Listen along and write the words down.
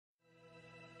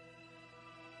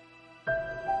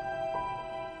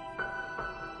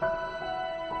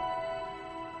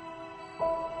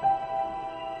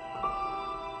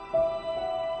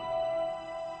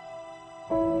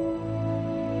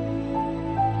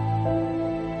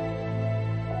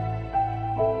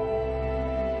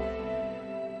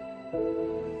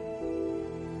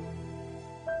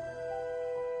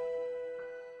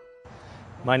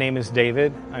My name is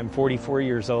David. I'm 44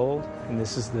 years old, and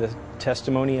this is the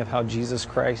testimony of how Jesus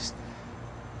Christ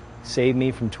saved me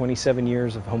from 27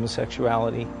 years of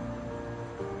homosexuality.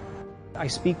 I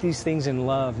speak these things in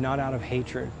love, not out of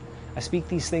hatred. I speak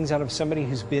these things out of somebody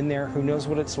who's been there, who knows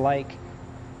what it's like,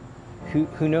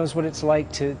 who knows what it's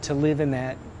like to live in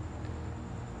that,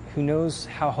 who knows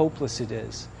how hopeless it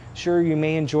is. Sure, you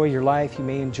may enjoy your life, you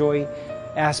may enjoy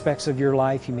aspects of your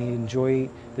life, you may enjoy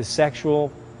the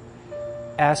sexual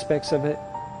aspects of it,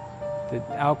 the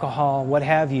alcohol, what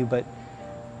have you, but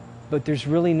there's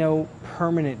really no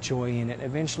permanent joy in it.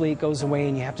 Eventually it goes away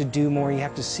and you have to do more, you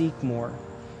have to seek more.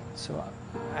 So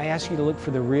I ask you to look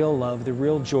for the real love, the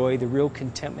real joy, the real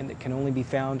contentment that can only be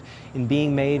found in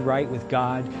being made right with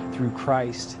God through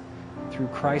Christ's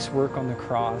work on the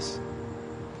cross.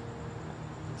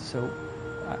 So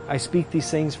I speak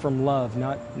these things from love,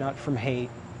 not from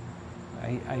hate.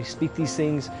 I speak these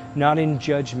things not in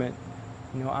judgment.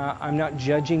 You know, I'm not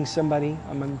judging somebody.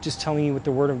 I'm just telling you what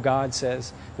the Word of God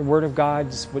says. The Word of God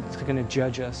is what's going to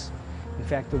judge us. In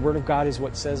fact, the Word of God is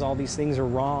what says all these things are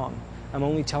wrong. I'm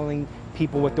only telling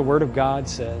people what the Word of God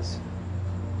says.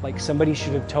 Like somebody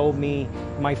should have told me,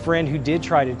 my friend who did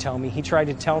try to tell me, he tried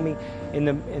to tell me in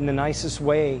the nicest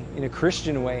way, in a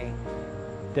Christian way,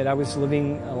 that I was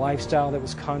living a lifestyle that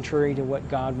was contrary to what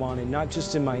God wanted, not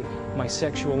just in my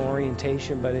sexual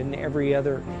orientation, but in every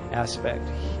other aspect.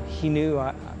 He knew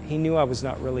I was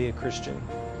not really a Christian.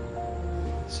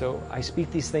 So I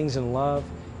speak these things in love,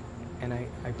 and I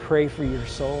pray for your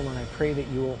soul, and I pray that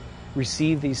you will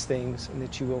receive these things, and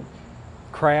that you will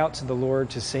cry out to the Lord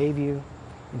to save you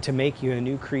and to make you a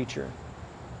new creature,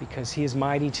 because He is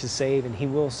mighty to save, and He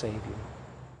will save you.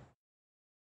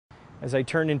 As I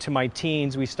turned into my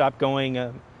teens, we stopped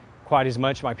going quite as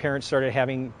much. My parents started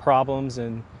having problems,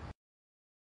 and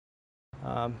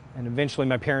eventually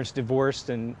my parents divorced,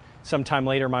 and sometime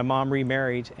later my mom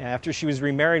remarried. And after she was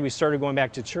remarried, we started going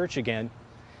back to church again.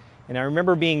 And I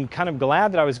remember being kind of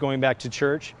glad that I was going back to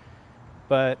church,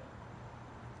 but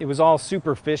it was all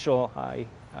superficial.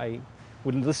 I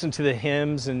would listen to the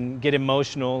hymns and get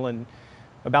emotional, and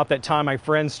about that time my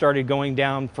friends started going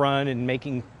down front and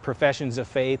making professions of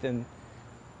faith. And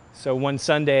so one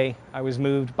Sunday I was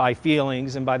moved by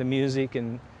feelings and by the music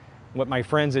and what my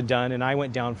friends had done, and I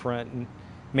went down front and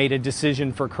made a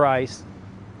decision for Christ.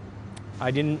 I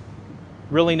didn't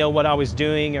really know what I was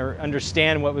doing or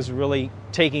understand what was really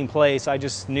taking place. I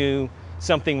just knew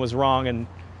something was wrong, and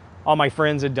all my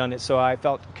friends had done it, so I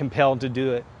felt compelled to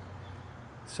do it.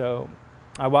 So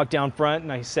I walked down front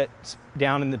and I sat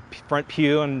down in the front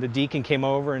pew, and the deacon came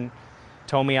over and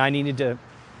told me I needed to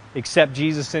accept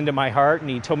Jesus into my heart, and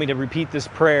he told me to repeat this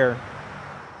prayer.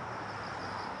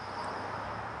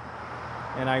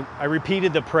 And I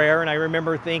repeated the prayer, and I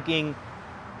remember thinking,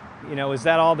 you know, is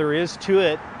that all there is to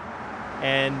it?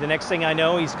 And the next thing I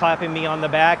know, he's clapping me on the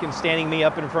back and standing me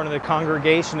up in front of the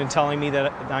congregation and telling me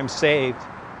that I'm saved.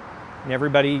 And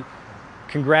everybody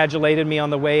congratulated me on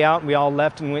the way out, and we all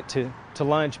left and went to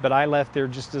lunch, but I left there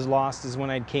just as lost as when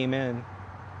I came in.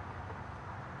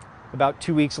 About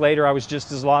 2 weeks later, I was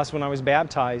just as lost when I was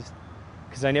baptized,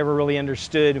 because I never really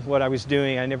understood what I was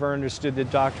doing. I never understood the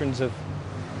doctrines of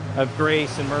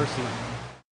grace and mercy.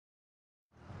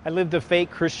 I lived a fake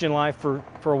Christian life for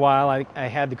a while. I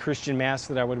had the Christian mask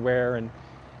that I would wear, and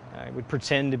I would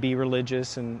pretend to be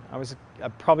religious, and I was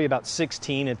probably about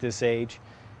 16 at this age.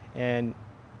 And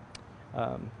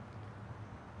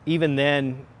even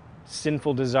then,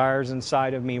 sinful desires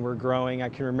inside of me were growing. I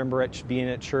can remember being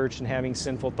at church and having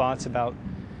sinful thoughts about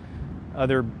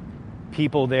other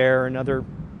people there and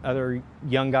other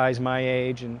young guys my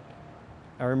age. And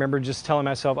I remember just telling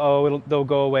myself, oh, they'll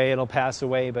go away, it'll pass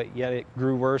away, but yet it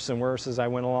grew worse and worse as I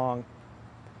went along.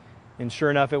 And sure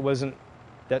enough, it wasn't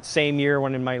that same year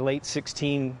when in my late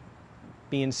 16,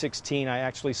 being 16, I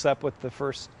actually slept with the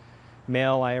first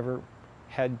male I ever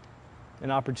had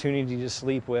an opportunity to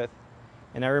sleep with.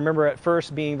 And I remember at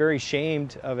first being very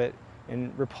ashamed of it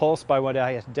and repulsed by what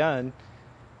I had done,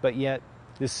 but yet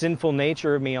the sinful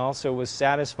nature of me also was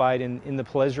satisfied in the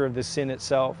pleasure of the sin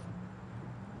itself.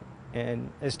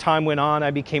 And as time went on,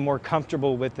 I became more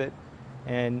comfortable with it,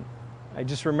 and I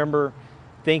just remember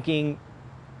thinking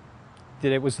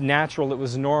that it was natural, it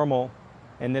was normal,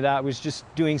 and that I was just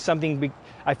doing something.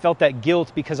 I felt that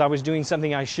guilt because I was doing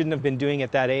something I shouldn't have been doing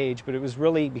at that age, but it was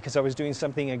really because I was doing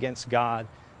something against God.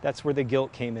 That's where the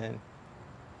guilt came in.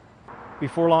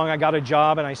 Before long, I got a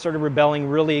job, and I started rebelling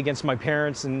really against my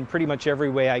parents in pretty much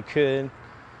every way I could.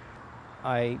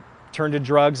 I turned to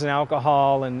drugs and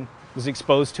alcohol and was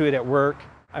exposed to it at work.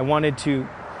 I wanted to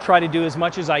try to do as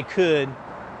much as I could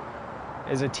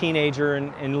as a teenager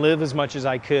and live as much as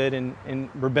I could and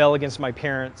rebel against my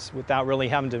parents without really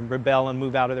having to rebel and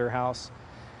move out of their house.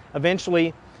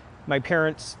 Eventually, my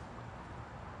parents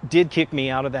did kick me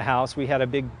out of the house. We had a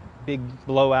big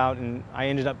blowout, and I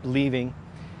ended up leaving.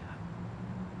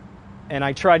 And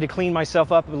I tried to clean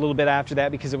myself up a little bit after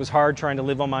that because it was hard trying to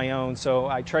live on my own. So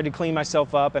I tried to clean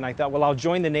myself up, and I thought, well, I'll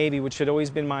join the Navy, which had always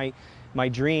been my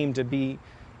dream to be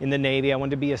in the Navy. I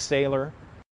wanted to be a sailor.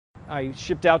 I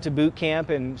shipped out to boot camp,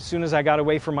 and as soon as I got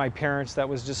away from my parents, that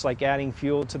was just like adding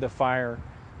fuel to the fire.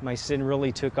 My sin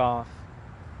really took off.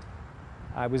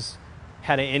 I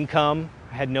had an income,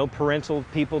 I had no parental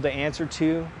people to answer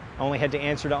to. I only had to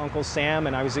answer to Uncle Sam,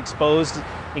 and I was exposed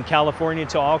in California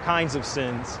to all kinds of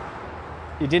sins.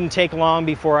 It didn't take long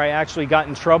before I actually got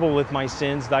in trouble with my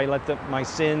sins. I let my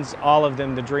sins, all of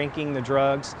them, the drinking, the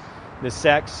drugs, the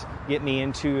sex, get me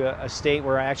into a state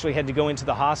where I actually had to go into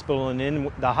the hospital. And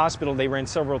in the hospital, they ran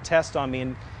several tests on me,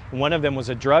 and one of them was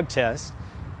a drug test.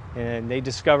 And they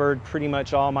discovered pretty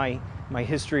much all my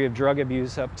history of drug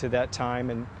abuse up to that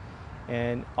time.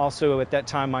 And also at that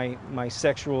time, my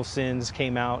sexual sins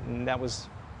came out, and that was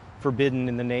forbidden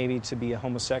in the Navy to be a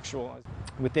homosexual.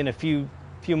 Within a few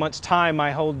months' time,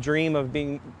 my whole dream of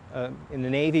being in the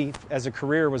Navy as a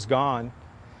career was gone.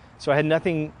 So I had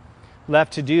nothing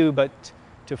left to do but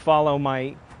to follow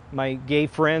my gay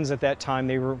friends at that time.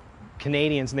 They were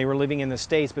Canadians, and they were living in the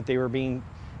States, but they were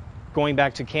going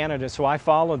back to Canada. So I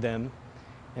followed them,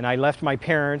 and I left my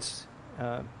parents.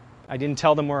 I didn't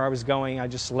tell them where I was going. I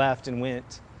just left and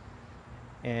went.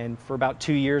 And for about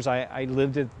 2 years, I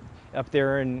lived up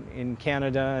there in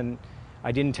Canada, and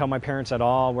I didn't tell my parents at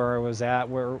all where I was at,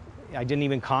 where I didn't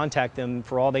even contact them.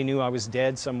 For all they knew, I was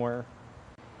dead somewhere.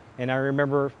 And I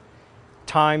remember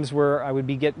times where I would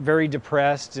get very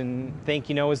depressed and think,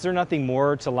 is there nothing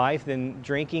more to life than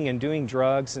drinking and doing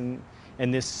drugs and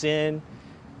this sin?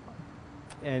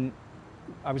 And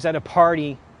I was at a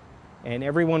party, and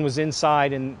everyone was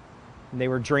inside, and they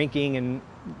were drinking and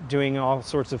doing all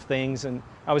sorts of things. And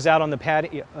I was out on the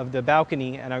patio of the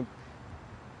balcony, and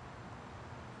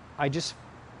I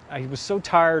was so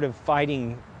tired of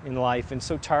fighting in life and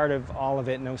so tired of all of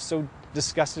it, and I was so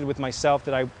disgusted with myself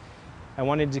that I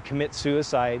wanted to commit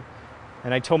suicide.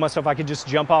 And I told myself I could just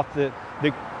jump off the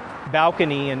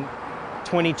balcony, and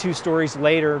 23 stories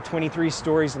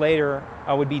later,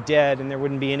 I would be dead and there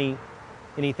wouldn't be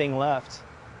anything left.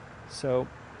 So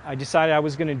I decided I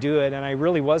was going to do it, and I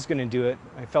really was going to do it.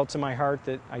 I felt in my heart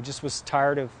that I just was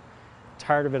tired of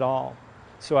it all.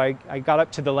 So I got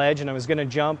up to the ledge, and I was going to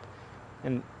jump,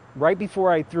 and right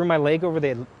before I threw my leg over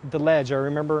the ledge, I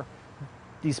remember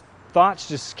these thoughts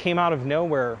just came out of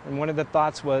nowhere. And one of the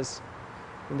thoughts was,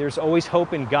 there's always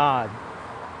hope in God.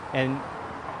 And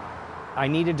I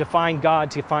needed to find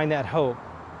God to find that hope.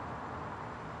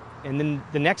 And then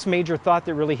the next major thought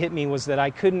that really hit me was that I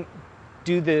couldn't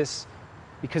do this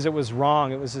because it was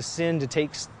wrong. It was a sin to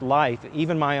take life,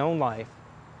 even my own life.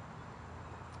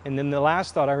 And then the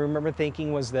last thought I remember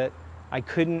thinking was that I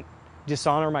couldn't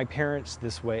dishonor my parents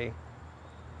this way.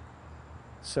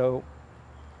 So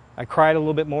I cried a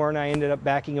little bit more, and I ended up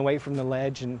backing away from the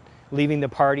ledge and leaving the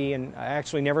party, and I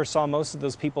actually never saw most of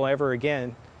those people ever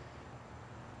again.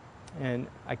 And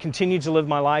I continued to live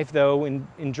my life, though,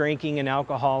 in drinking and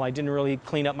alcohol. I didn't really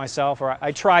clean up myself, or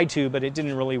I tried to, but it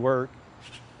didn't really work.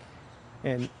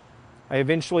 And I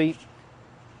eventually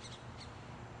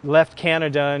left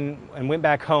Canada and went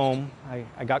back home.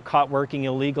 I got caught working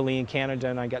illegally in Canada,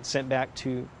 and I got sent back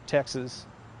to Texas.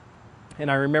 And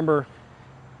I remember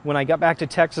when I got back to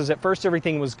Texas, at first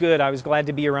everything was good. I was glad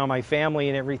to be around my family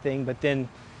and everything, but then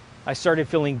I started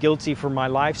feeling guilty for my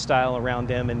lifestyle around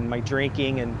them and my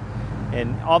drinking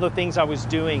and all the things I was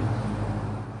doing.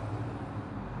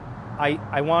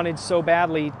 I wanted so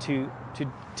badly to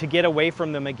get away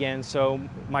from them again. So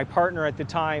my partner at the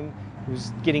time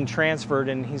was getting transferred,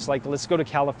 and he's like, let's go to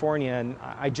California. And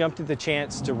I jumped at the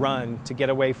chance to run, to get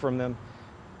away from them,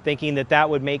 thinking that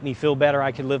would make me feel better.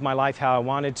 I could live my life how I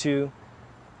wanted to.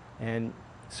 And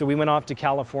so we went off to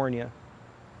California.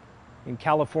 In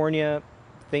California,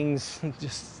 things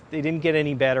they didn't get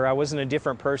any better. I wasn't a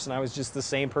different person. I was just the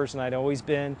same person I'd always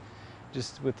been,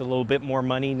 just with a little bit more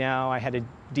money now. I had a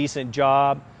decent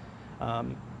job.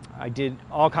 I did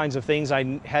all kinds of things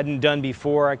I hadn't done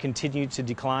before. I continued to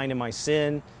decline in my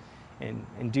sin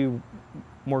and do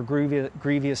more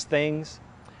grievous things.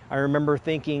 I remember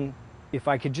thinking, if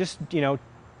I could just,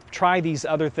 try these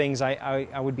other things,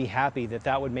 I would be happy,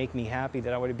 that would make me happy,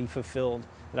 that I would be fulfilled,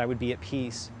 that I would be at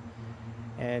peace.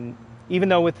 And even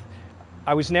though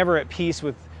I was never at peace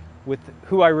with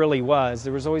who I really was,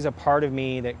 there was always a part of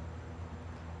me that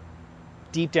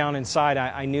deep down inside,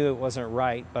 I knew it wasn't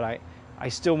right, but I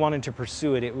still wanted to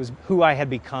pursue it. It was who I had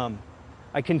become.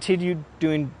 I continued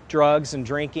doing drugs and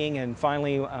drinking, and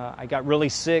finally I got really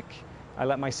sick. I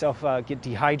let myself get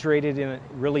dehydrated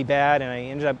really bad, and I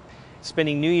ended up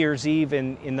spending New Year's Eve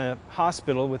in the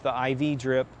hospital with the IV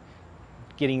drip,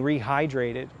 getting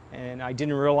rehydrated. And I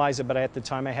didn't realize it, but at the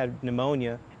time I had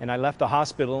pneumonia, and I left the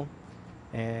hospital,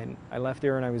 and I left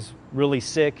there and I was really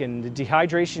sick, and the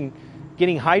dehydration,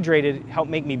 getting hydrated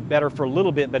helped make me better for a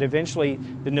little bit, but eventually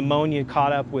the pneumonia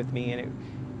caught up with me, and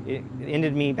it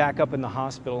ended me back up in the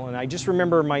hospital. And I just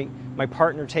remember my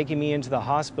partner taking me into the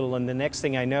hospital, and the next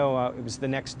thing I know, it was the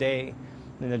next day,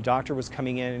 and the doctor was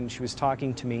coming in and she was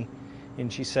talking to me,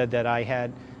 and she said that I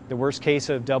had the worst case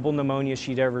of double pneumonia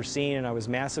she'd ever seen, and I was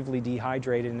massively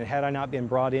dehydrated, and had I not been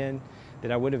brought in,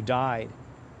 that I would have died.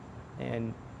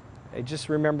 And I just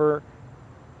remember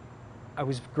I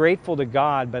was grateful to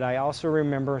God, but I also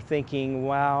remember thinking,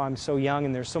 wow, I'm so young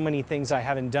and there's so many things I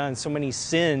haven't done, so many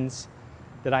sins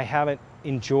that I haven't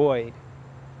enjoyed.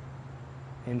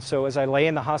 And so as I lay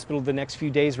in the hospital the next few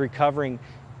days recovering,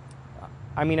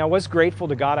 I mean, I was grateful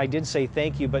to God. I did say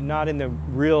thank you, but not in the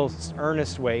real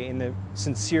earnest way, in the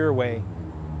sincere way.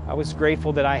 I was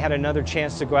grateful that I had another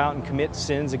chance to go out and commit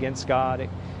sins against God,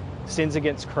 sins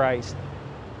against Christ.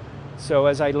 So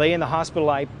as I lay in the hospital,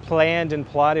 I planned and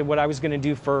plotted what I was going to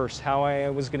do first, how I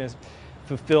was going to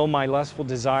fulfill my lustful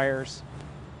desires.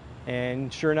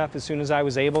 And sure enough, as soon as I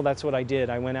was able, that's what I did.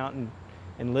 I went out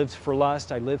and lived for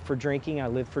lust. I lived for drinking. I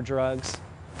lived for drugs.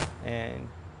 And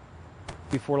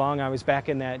before long, I was back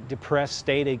in that depressed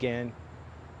state again.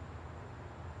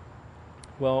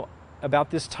 Well,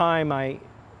 about this time, I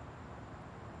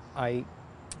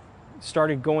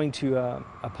started going to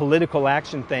a political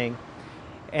action thing,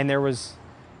 and there was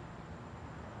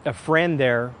a friend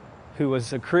there who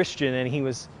was a Christian, and he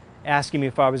was asking me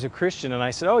if I was a Christian, and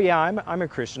I said, oh yeah, I'm a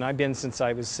Christian. I've been since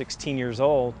I was 16 years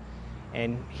old.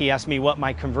 And he asked me what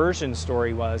my conversion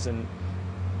story was, and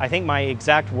I think my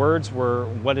exact words were,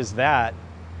 what is that?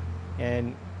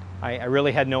 And I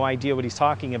really had no idea what he's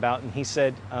talking about, and he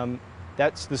said,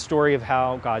 that's the story of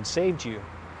how God saved you.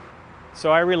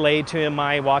 So I relayed to him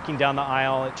my walking down the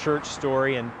aisle at church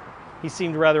story, and he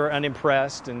seemed rather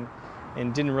unimpressed and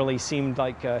didn't really seem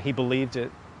like he believed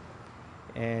it.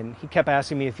 And he kept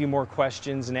asking me a few more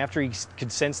questions, and after he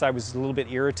could sense I was a little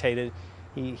bit irritated,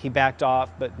 he backed off,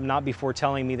 but not before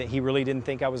telling me that he really didn't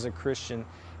think I was a Christian.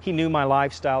 He knew my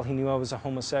lifestyle. He knew I was a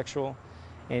homosexual,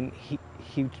 and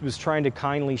he was trying to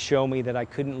kindly show me that I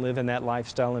couldn't live in that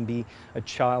lifestyle and be a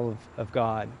child of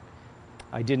God.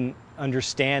 I didn't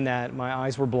understand that. My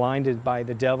eyes were blinded by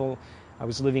the devil. I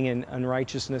was living in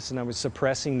unrighteousness, and I was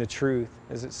suppressing the truth,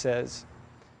 as it says.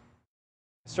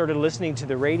 I started listening to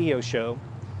the radio show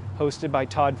hosted by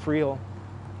Todd Friel,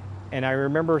 and I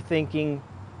remember thinking,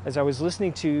 as I was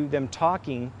listening to them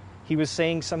talking, he was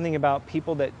saying something about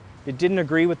people that didn't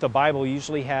agree with the Bible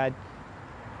usually had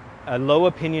a low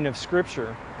opinion of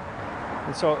Scripture.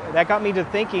 And so that got me to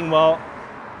thinking, well,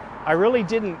 I really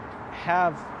didn't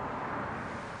have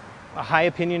a high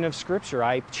opinion of Scripture.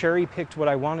 I cherry-picked what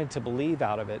I wanted to believe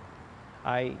out of it.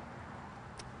 I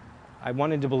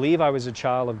wanted to believe I was a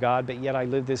child of God, but yet I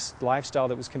lived this lifestyle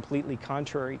that was completely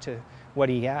contrary to what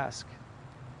He asked.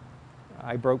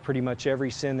 I broke pretty much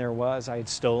every sin there was. I had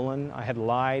stolen, I had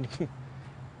lied.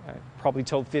 I probably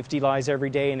told 50 lies every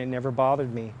day, and it never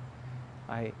bothered me.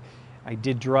 I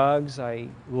did drugs, I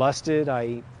lusted,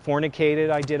 I fornicated,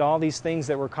 I did all these things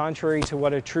that were contrary to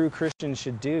what a true Christian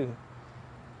should do.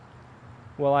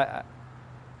 Well,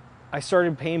 I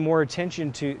started paying more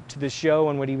attention to the show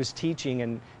and what he was teaching,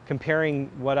 and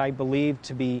comparing what I believed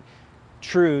to be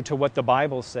true to what the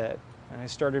Bible said. And I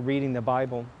started reading the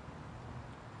Bible.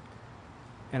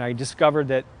 And I discovered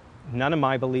that none of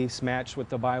my beliefs matched what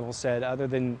the Bible said, other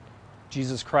than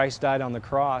Jesus Christ died on the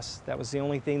cross. That was the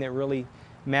only thing that really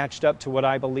matched up to what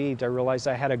I believed. I realized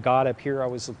I had a God up here I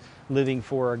was living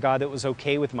for, a God that was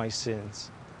okay with my sins.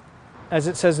 As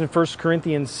it says in 1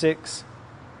 Corinthians 6,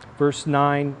 verse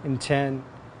 9 and 10,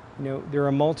 there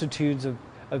are multitudes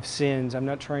of sins. I'm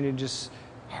not trying to just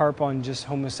harp on just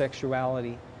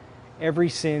homosexuality. Every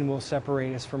sin will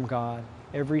separate us from God.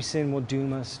 Every sin will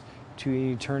doom us to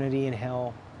eternity in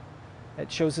hell.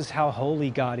 That shows us how holy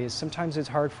God is. Sometimes it's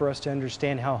hard for us to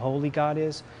understand how holy God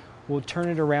is. We'll turn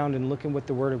it around and look at what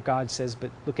the Word of God says,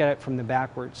 but look at it from the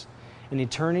backwards. In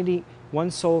eternity,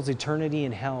 one soul's eternity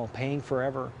in hell, paying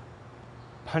forever.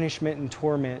 Punishment and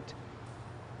torment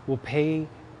will pay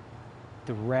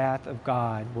the wrath of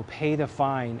God, will pay the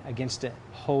fine against a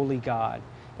holy God.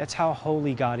 That's how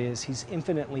holy God is. He's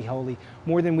infinitely holy,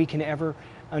 more than we can ever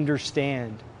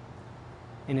understand.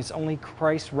 And it's only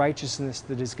Christ's righteousness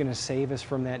that is going to save us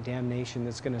from that damnation,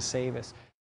 that's going to save us.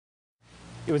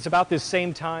 It was about this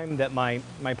same time that my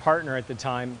partner at the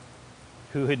time,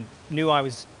 who knew I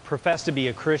was professed to be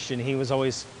a Christian, he was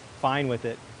always fine with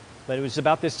it. But it was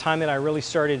about this time that I really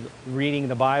started reading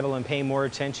the Bible and paying more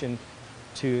attention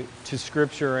to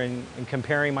Scripture and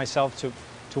comparing myself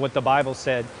to what the Bible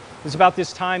said. It was about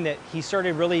this time that he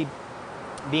started really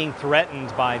being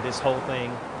threatened by this whole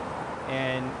thing.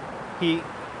 And he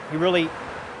really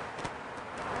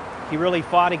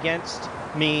fought against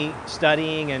me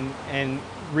studying and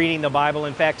reading the Bible.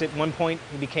 In fact, at one point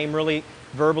he became really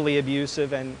verbally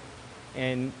abusive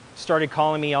and started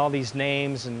calling me all these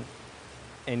names and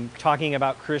talking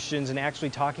about Christians and actually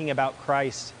talking about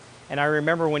Christ. And I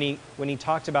remember when he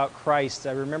talked about Christ,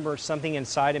 I remember something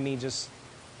inside of me just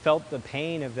felt the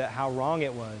pain of that, how wrong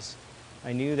it was.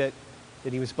 I knew that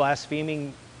he was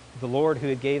blaspheming the Lord who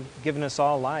had given us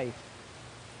all life.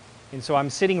 And so I'm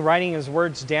sitting writing his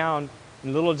words down,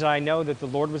 and little did I know that the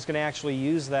Lord was going to actually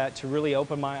use that to really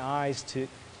open my eyes to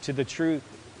the truth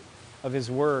of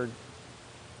his word.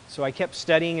 So I kept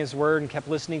studying his word and kept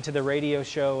listening to the radio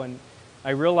show, and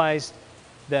I realized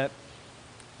that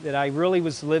I really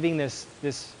was living this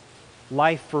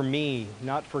life for me,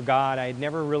 not for God. I had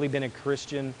never really been a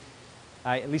Christian.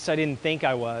 At least I didn't think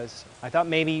I was. I thought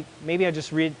maybe I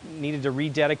just needed to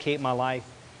rededicate my life.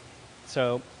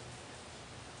 So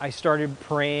I started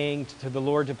praying to the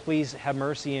Lord to please have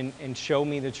mercy and show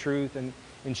me the truth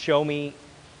and show me,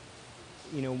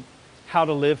 how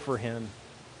to live for him.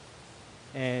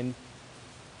 And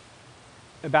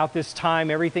about this time,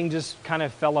 everything just kind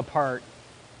of fell apart.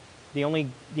 The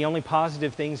only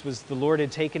positive things was the Lord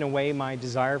had taken away my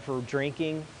desire for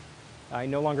drinking. I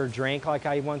no longer drank like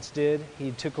I once did.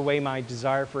 He took away my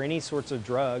desire for any sorts of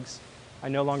drugs. I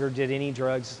no longer did any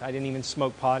drugs. I didn't even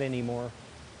smoke pot anymore,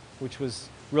 which was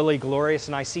really glorious.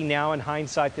 And I see now in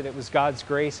hindsight that it was God's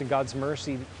grace and God's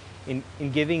mercy in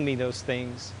giving me those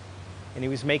things. And he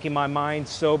was making my mind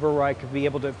sober where I could be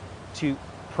able to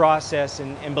process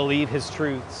and believe his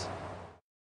truths.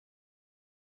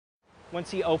 Once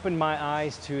he opened my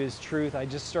eyes to his truth, I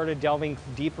just started delving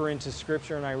deeper into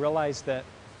Scripture, and I realized that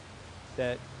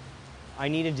I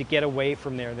needed to get away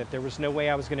from there, that there was no way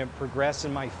I was going to progress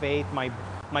in my faith,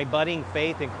 my budding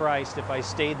faith in Christ, if I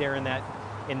stayed there in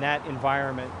that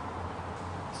environment.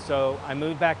 So I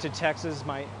moved back to Texas.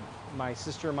 My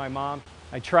sister and my mom,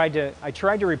 I tried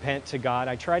to repent to God.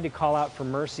 I tried to call out for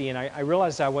mercy, and I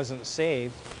realized I wasn't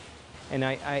saved, and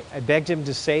I begged him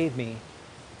to save me,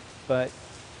 but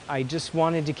I just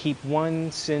wanted to keep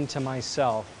one sin to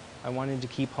myself. I wanted to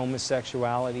keep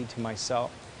homosexuality to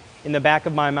myself. In the back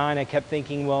of my mind, I kept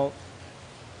thinking, well,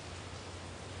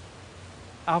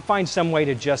 I'll find some way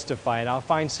to justify it. I'll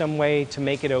find some way to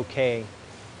make it okay.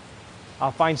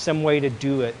 I'll find some way to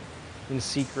do it in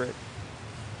secret.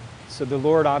 So the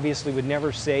Lord obviously would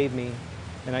never save me.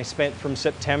 And I spent from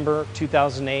September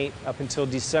 2008 up until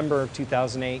December of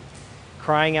 2008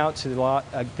 crying out to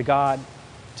God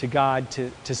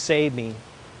to save me.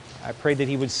 I prayed that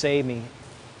he would save me,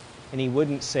 and he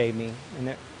wouldn't save me.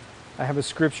 And I have a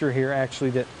scripture here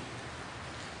actually that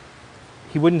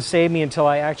he wouldn't save me until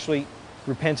I actually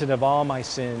repented of all my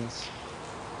sins.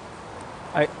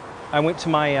 I went to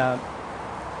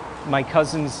my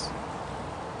cousin's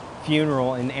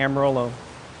funeral in Amarillo,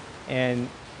 and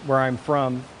where I'm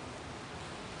from,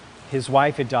 his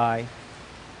wife had died,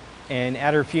 and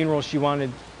at her funeral she wanted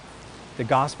the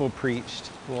gospel preached.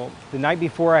 Well, the night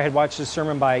before I had watched a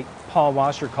sermon by Paul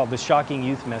Washer called The Shocking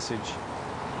Youth Message.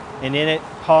 And in it,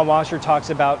 Paul Washer talks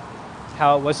about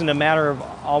how it wasn't a matter of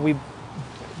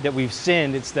that we've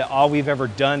sinned, it's that all we've ever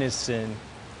done is sin.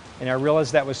 And I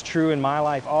realized that was true in my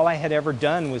life. All I had ever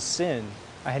done was sin.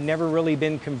 I had never really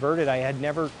been converted. I had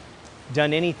never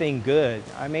done anything good.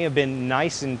 I may have been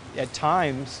nice at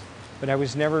times, but I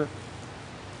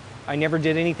never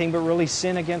did anything but really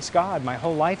sin against God. My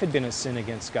whole life had been a sin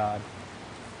against God.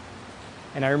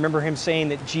 And I remember him saying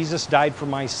that Jesus died for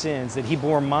my sins, that he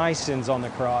bore my sins on the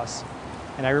cross.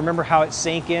 And I remember how it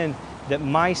sank in that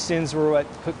my sins were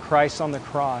what put Christ on the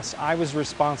cross. I was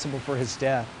responsible for his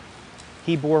death.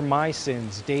 He bore my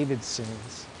sins, David's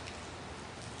sins.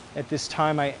 At this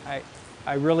time,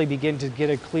 I really began to get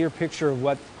a clear picture of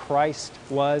what Christ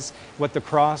was, what the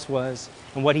cross was,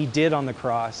 and what he did on the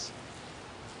cross.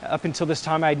 Up until this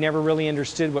time, I'd never really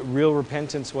understood what real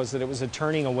repentance was, that it was a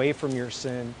turning away from your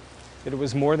sin, that it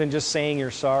was more than just saying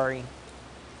you're sorry.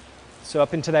 So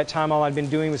up until that time, all I'd been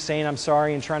doing was saying I'm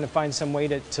sorry and trying to find some way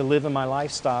to live in my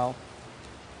lifestyle.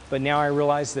 But now I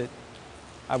realized that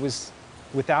I was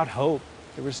without hope.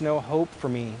 There was no hope for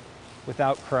me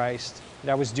without Christ.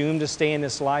 that I was doomed to stay in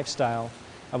this lifestyle.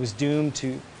 I was doomed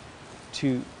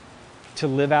to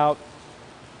live out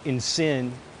in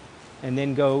sin and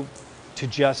then go to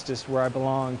justice where I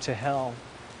belong, to hell.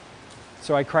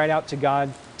 So I cried out to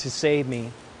God to save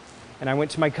me. And I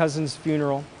went to my cousin's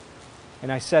funeral,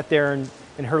 and I sat there,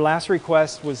 and her last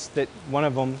request was that one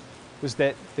of them was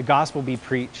that the gospel be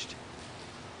preached.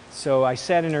 So I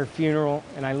sat in her funeral,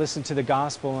 and I listened to the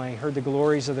gospel, and I heard the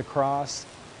glories of the cross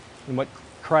and what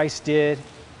Christ did,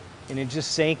 and it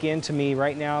just sank into me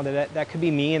right now that could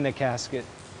be me in the casket.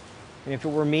 And if it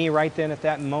were me right then at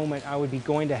that moment, I would be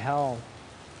going to hell.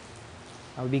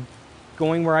 I would be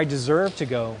going where I deserved to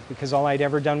go because all I'd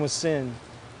ever done was sin.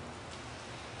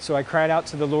 So I cried out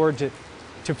to the Lord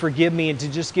to forgive me and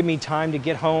to just give me time to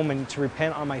get home and to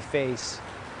repent on my face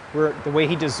the way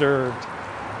He deserved.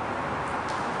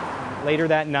 Later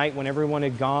that night, when everyone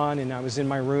had gone and I was in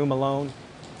my room alone,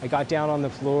 I got down on the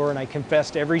floor and I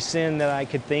confessed every sin that I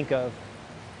could think of.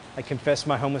 I confessed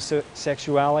my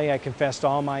homosexuality. I confessed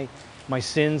all my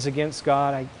sins against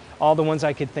God, all the ones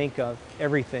I could think of,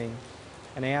 everything.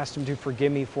 And I asked Him to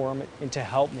forgive me for them and to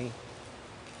help me.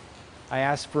 I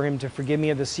asked for Him to forgive me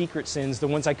of the secret sins, the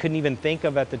ones I couldn't even think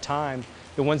of at the time,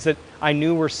 the ones that I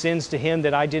knew were sins to Him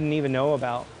that I didn't even know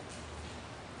about.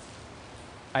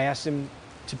 I asked Him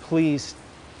to please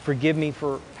forgive me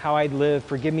for how I'd lived,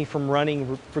 forgive me from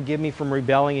running, forgive me from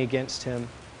rebelling against Him.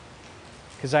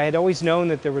 Because I had always known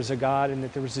that there was a God and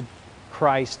that there was a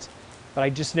Christ, but I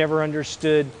just never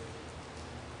understood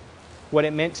what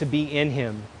it meant to be in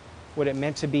Him, what it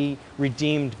meant to be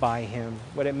redeemed by Him,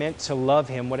 what it meant to love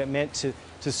Him, what it meant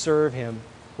to serve Him,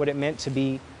 what it meant to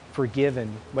be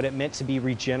forgiven, what it meant to be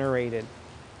regenerated.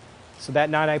 So that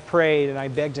night I prayed and I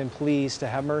begged Him, please, to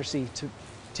have mercy, to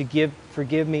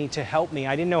forgive me, to help me.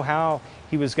 I didn't know how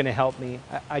He was going to help me.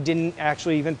 I didn't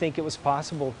actually even think it was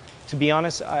possible. To be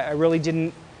honest, I really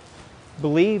didn't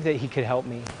believe that He could help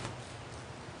me.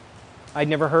 I'd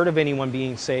never heard of anyone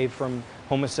being saved from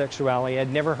homosexuality.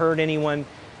 I'd never heard anyone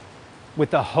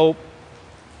with a hope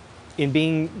in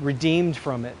being redeemed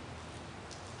from it.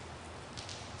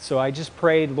 So I just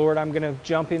prayed, Lord, I'm going to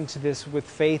jump into this with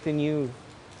faith in You.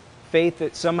 Faith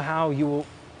that somehow You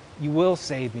will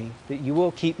save me, that You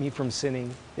will keep me from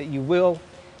sinning, that You will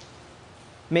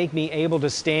make me able to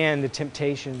stand the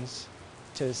temptations,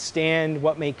 to stand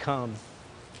what may come.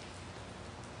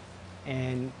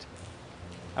 And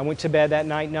I went to bed that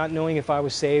night not knowing if I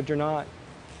was saved or not.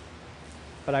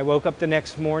 But I woke up the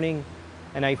next morning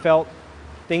and I felt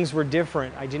things were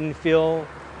different. I didn't feel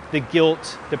the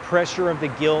guilt, the pressure of the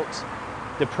guilt,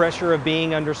 the pressure of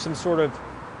being under some sort of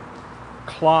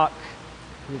clock,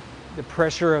 the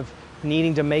pressure of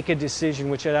needing to make a decision,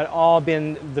 which had all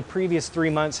been, the previous 3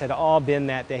 months had all been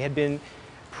that. They had been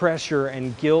pressure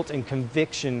and guilt and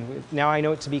conviction. Now I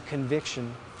know it to be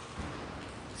conviction.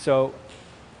 So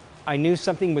I knew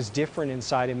something was different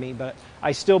inside of me, but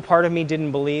part of me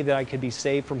didn't believe that I could be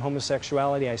saved from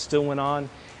homosexuality. I still went on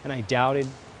and I doubted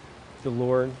the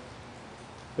Lord.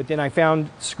 But then I found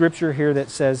scripture here that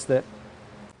says that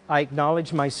I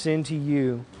acknowledge my sin to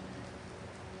You,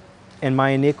 and my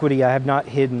iniquity I have not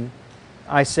hidden.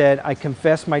 I said, I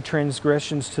confess my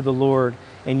transgressions to the Lord,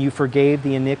 and You forgave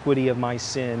the iniquity of my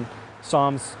sin.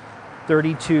 Psalms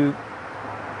 32:5.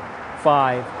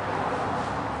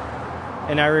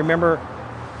 And I remember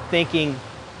thinking,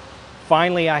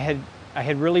 finally I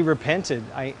had really repented.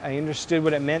 I understood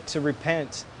what it meant to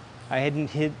repent. I hadn't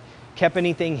kept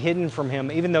anything hidden from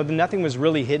Him. Even though nothing was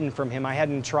really hidden from Him, I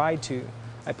hadn't tried to.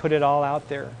 I put it all out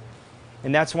there.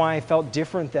 And that's why I felt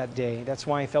different that day. That's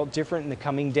why I felt different in the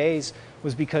coming days,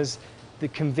 was because the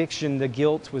conviction, the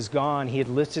guilt was gone. He had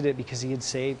lifted it because He had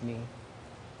saved me.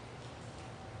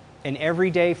 And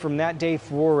every day from that day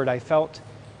forward, I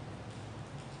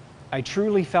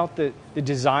truly felt the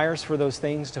desires for those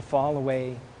things to fall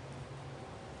away.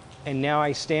 And now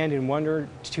I stand and wonder,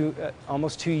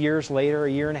 almost 2 years later,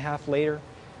 a year and a half later,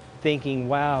 thinking,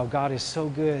 wow, God is so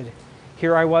good.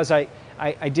 Here I was, I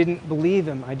didn't believe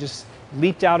Him. I just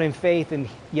leaped out in faith, and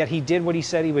yet He did what He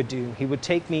said He would do. He would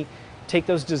take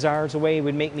those desires away. He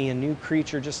would make me a new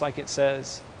creature, just like it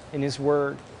says in His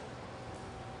Word.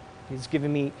 He's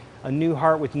given me a new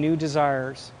heart with new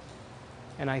desires.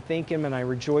 And I thank Him and I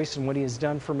rejoice in what He has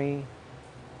done for me.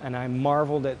 And I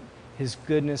marveled at His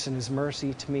goodness and His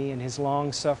mercy to me and His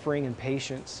long suffering and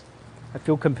patience. I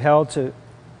feel compelled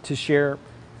to share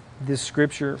this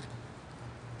scripture.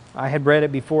 I had read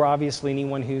it before. Obviously,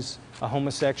 anyone who's a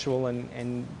homosexual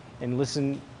and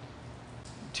listened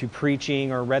to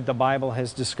preaching or read the Bible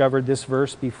has discovered this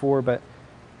verse before, but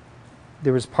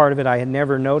there was part of it I had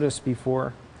never noticed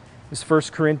before. It's 1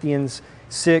 Corinthians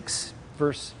 6,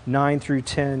 verse 9 through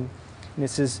 10. And it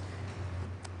says,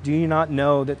 "Do you not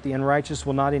know that the unrighteous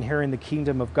will not inherit the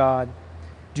kingdom of God?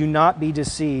 Do not be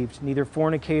deceived. Neither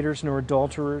fornicators, nor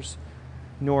adulterers,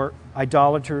 nor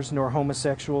idolaters, nor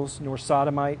homosexuals, nor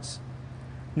sodomites,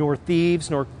 nor thieves,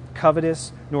 nor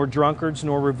covetous, nor drunkards,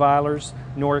 nor revilers,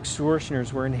 nor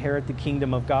extortioners will inherit the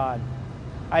kingdom of God."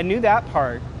 I knew that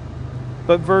part.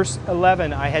 But verse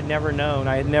 11 I had never known.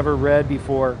 I had never read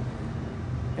before.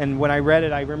 And when I read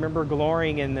it, I remember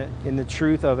glorying in the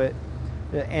truth of it.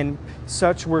 "And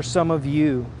such were some of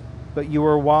you, but you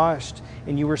were washed,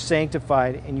 and you were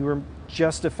sanctified, and you were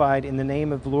justified in the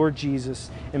name of the Lord Jesus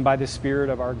and by the Spirit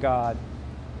of our God."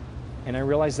 And I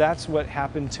realized that's what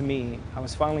happened to me. I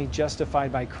was finally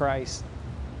justified by Christ,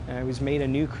 and I was made a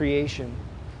new creation.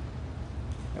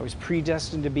 I was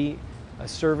predestined to be a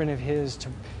servant of His,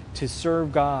 to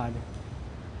serve God.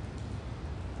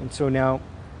 And so now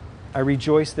I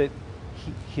rejoice that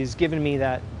He's given me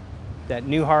that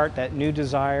new heart, that new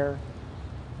desire,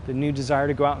 the new desire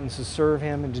to go out and to serve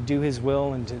Him and to do His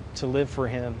will and to live for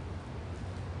Him.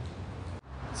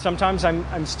 Sometimes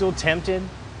I'm still tempted,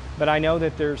 but I know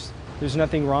that there's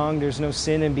nothing wrong. There's no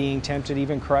sin in being tempted.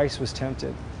 Even Christ was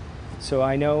tempted. So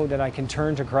I know that I can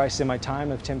turn to Christ in my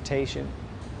time of temptation.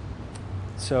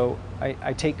 So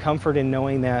I take comfort in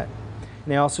knowing that.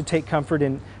 And I also take comfort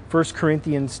in 1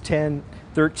 Corinthians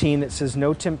 10:13 that says,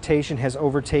 "No temptation has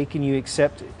overtaken you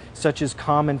except such as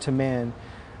common to man.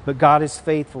 But God is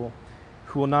faithful,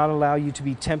 who will not allow you to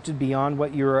be tempted beyond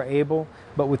what you are able,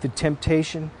 but with the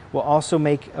temptation will also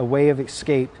make a way of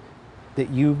escape that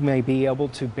you may be able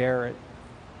to bear it."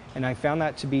 And I found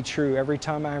that to be true. Every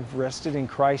time I've rested in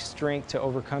Christ's strength to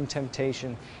overcome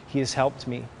temptation, He has helped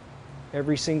me.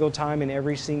 Every single time, in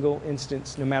every single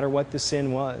instance, no matter what the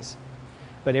sin was.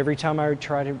 But every time I would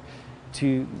try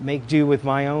to make do with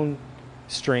my own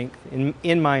strength,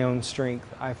 in my own strength,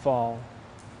 I fall.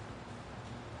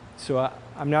 So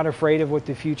I'm not afraid of what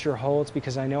the future holds,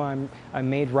 because I know I'm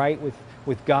made right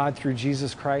with God through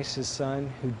Jesus Christ, His Son,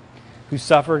 who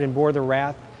suffered and bore the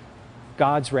wrath,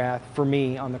 God's wrath, for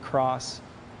me on the cross.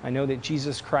 I know that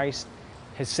Jesus Christ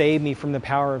has saved me from the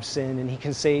power of sin, and He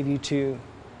can save you too.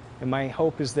 And my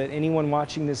hope is that anyone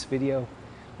watching this video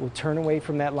will turn away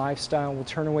from that lifestyle, will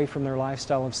turn away from their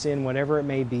lifestyle of sin, whatever it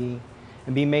may be,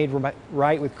 and be made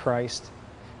right with Christ,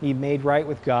 be made right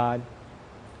with God.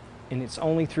 And it's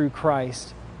only through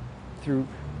Christ, through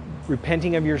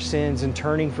repenting of your sins and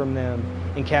turning from them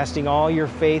and casting all your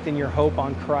faith and your hope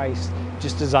on Christ,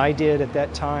 just as I did at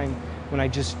that time when I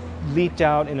just leaped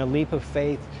out in a leap of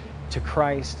faith to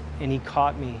Christ, and He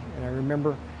caught me. And I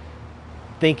remember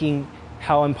thinking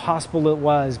how impossible it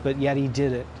was, but yet He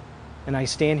did it. And I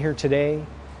stand here today,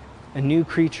 a new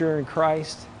creature in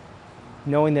Christ,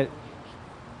 knowing that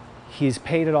He has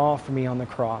paid it all for me on the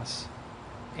cross.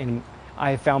 And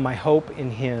I have found my hope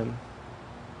in Him.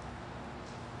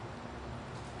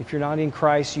 If you're not in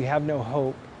Christ, you have no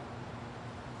hope.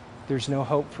 There's no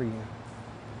hope for you.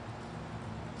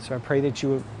 So I pray that you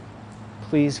would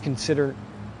please consider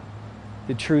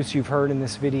the truths you've heard in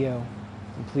this video.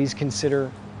 And please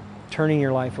consider turning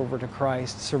your life over to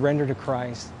Christ. Surrender to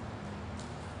Christ.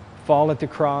 Fall at the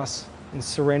cross and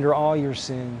surrender all your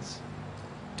sins.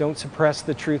 Don't suppress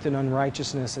the truth in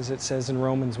unrighteousness, as it says in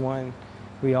Romans 1.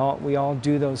 We all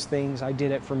do those things. I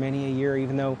did it for many a year,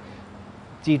 even though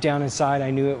deep down inside I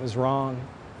knew it was wrong.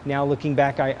 Now looking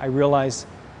back, I realize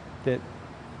that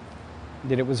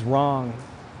it was wrong.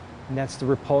 And that's the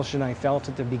repulsion I felt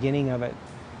at the beginning of it.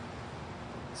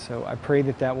 So I pray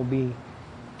that that will be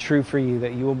true for you,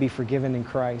 that you will be forgiven in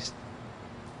Christ.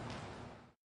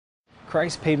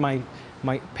 Christ paid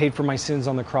for my sins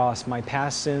on the cross, my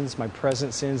past sins, my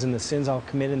present sins, and the sins I'll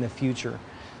commit in the future.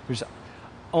 There's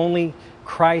only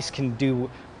Christ can do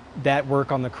that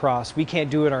work on the cross. We can't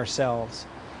do it ourselves.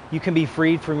 You can be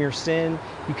freed from your sin.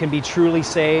 You can be truly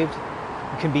saved.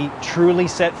 You can be truly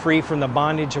set free from the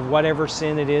bondage of whatever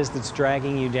sin it is that's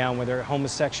dragging you down, whether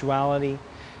homosexuality,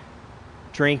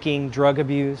 drinking, drug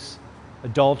abuse,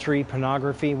 adultery,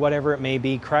 pornography, whatever it may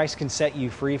be. Christ can set you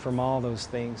free from all those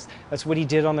things. That's what He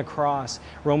did on the cross.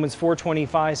 Romans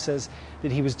 4:25 says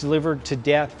that He was delivered to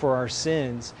death for our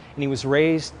sins, and He was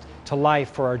raised to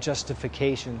life for our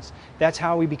justifications. That's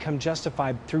how we become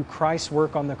justified, through Christ's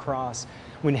work on the cross.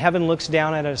 When heaven looks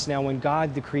down at us now, when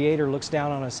God, the Creator, looks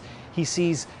down on us, He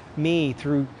sees me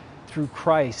through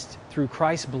Christ, through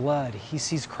Christ's blood. He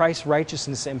sees Christ's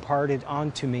righteousness imparted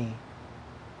onto me.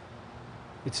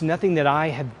 It's nothing that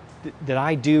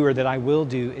I do or that I will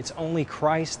do. It's only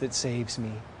Christ that saves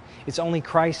me. It's only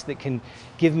Christ that can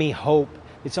give me hope.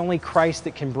 It's only Christ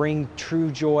that can bring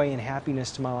true joy and happiness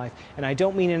to my life. And I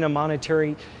don't mean in a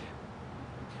monetary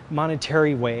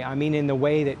monetary way. I mean in the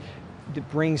way that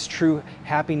brings true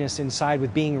happiness inside,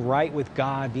 with being right with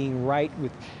God, being right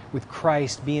with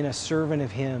Christ, being a servant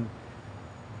of Him.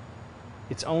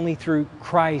 It's only through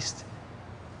Christ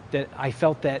that I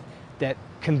felt that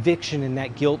conviction and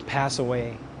that guilt pass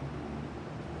away.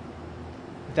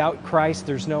 Without Christ,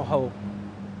 there's no hope.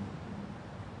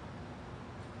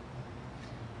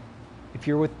 If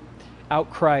you're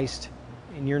without Christ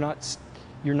and you're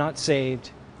not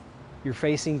saved, you're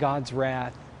facing God's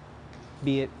wrath,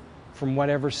 be it from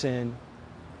whatever sin,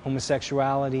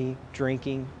 homosexuality,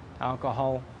 drinking,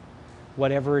 alcohol,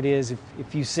 whatever it is.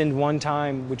 If you sinned one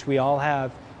time, which we all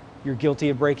have, you're guilty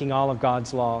of breaking all of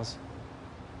God's laws.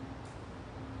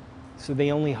 So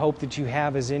the only hope that you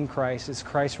have is in Christ, is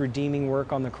Christ's redeeming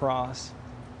work on the cross.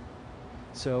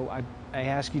 So I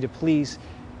ask you to please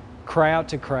cry out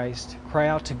to Christ, cry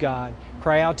out to God,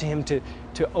 cry out to Him to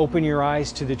open your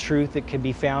eyes to the truth that can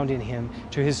be found in Him,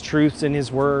 to His truths in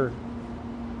His Word.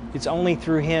 It's only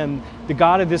through Him, the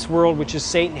God of this world, which is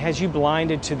Satan, has you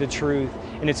blinded to the truth.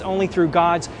 And it's only through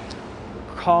God's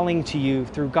calling to you,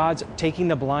 through God's taking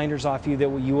the blinders off you, that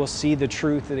you will see the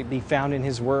truth that be found in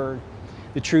His Word,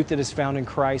 the truth that is found in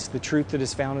Christ, the truth that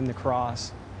is found in the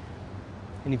cross.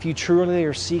 And if you truly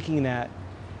are seeking that,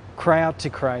 cry out to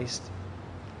Christ.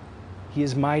 He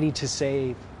is mighty to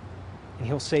save, and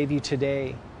He'll save you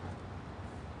today.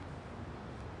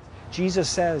 Jesus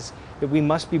says that we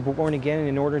must be born again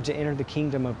in order to enter the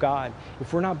kingdom of God.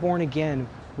 If we're not born again,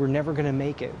 we're never going to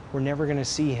make it. We're never going to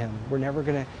see Him. We're never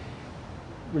going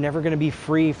to be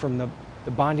free from the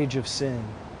bondage of sin.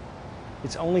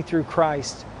 It's only through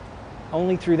Christ,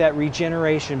 only through that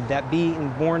regeneration, that being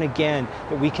born again,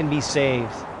 that we can be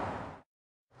saved.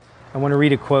 I want to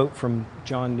read a quote from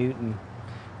John Newton.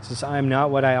 It says, "I am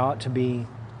not what I ought to be.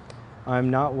 I am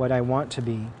not what I want to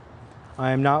be.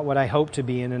 I am not what I hope to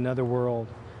be in another world,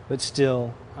 but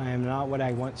still, I am not what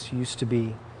I once used to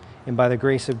be. And by the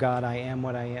grace of God, I am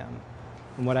what I am.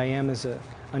 And what I am is an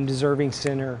undeserving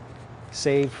sinner,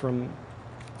 saved from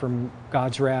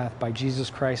God's wrath by Jesus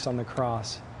Christ on the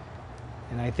cross.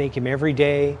 And I thank Him every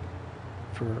day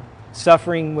for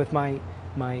suffering with my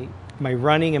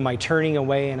running and my turning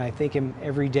away. And I thank Him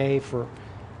every day for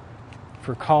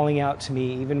calling out to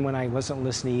me. Even when I wasn't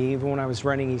listening, even when I was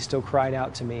running, He still cried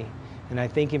out to me. And I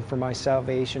thank Him for my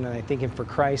salvation, and I thank Him for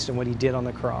Christ and what He did on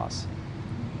the cross.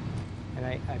 And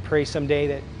I pray someday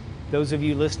that those of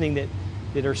you listening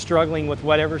that are struggling with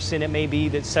whatever sin it may be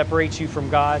that separates you from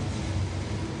God,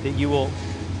 that you will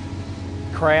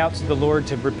cry out to the Lord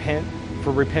to repent,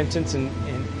 for repentance and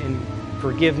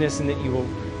forgiveness, and that you will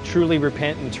truly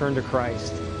repent and turn to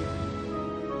Christ. If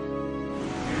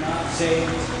you're not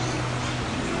saved,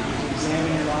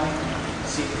 examine your life,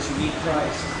 see that you need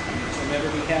Christ. You'll never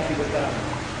be happy without Him.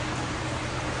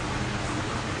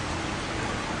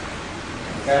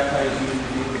 Baptize you in the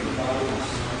name of the Father, the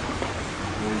Son, and the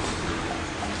Holy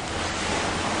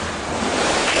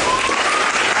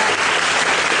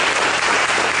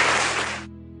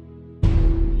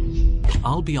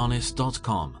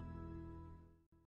I'llbehonest.com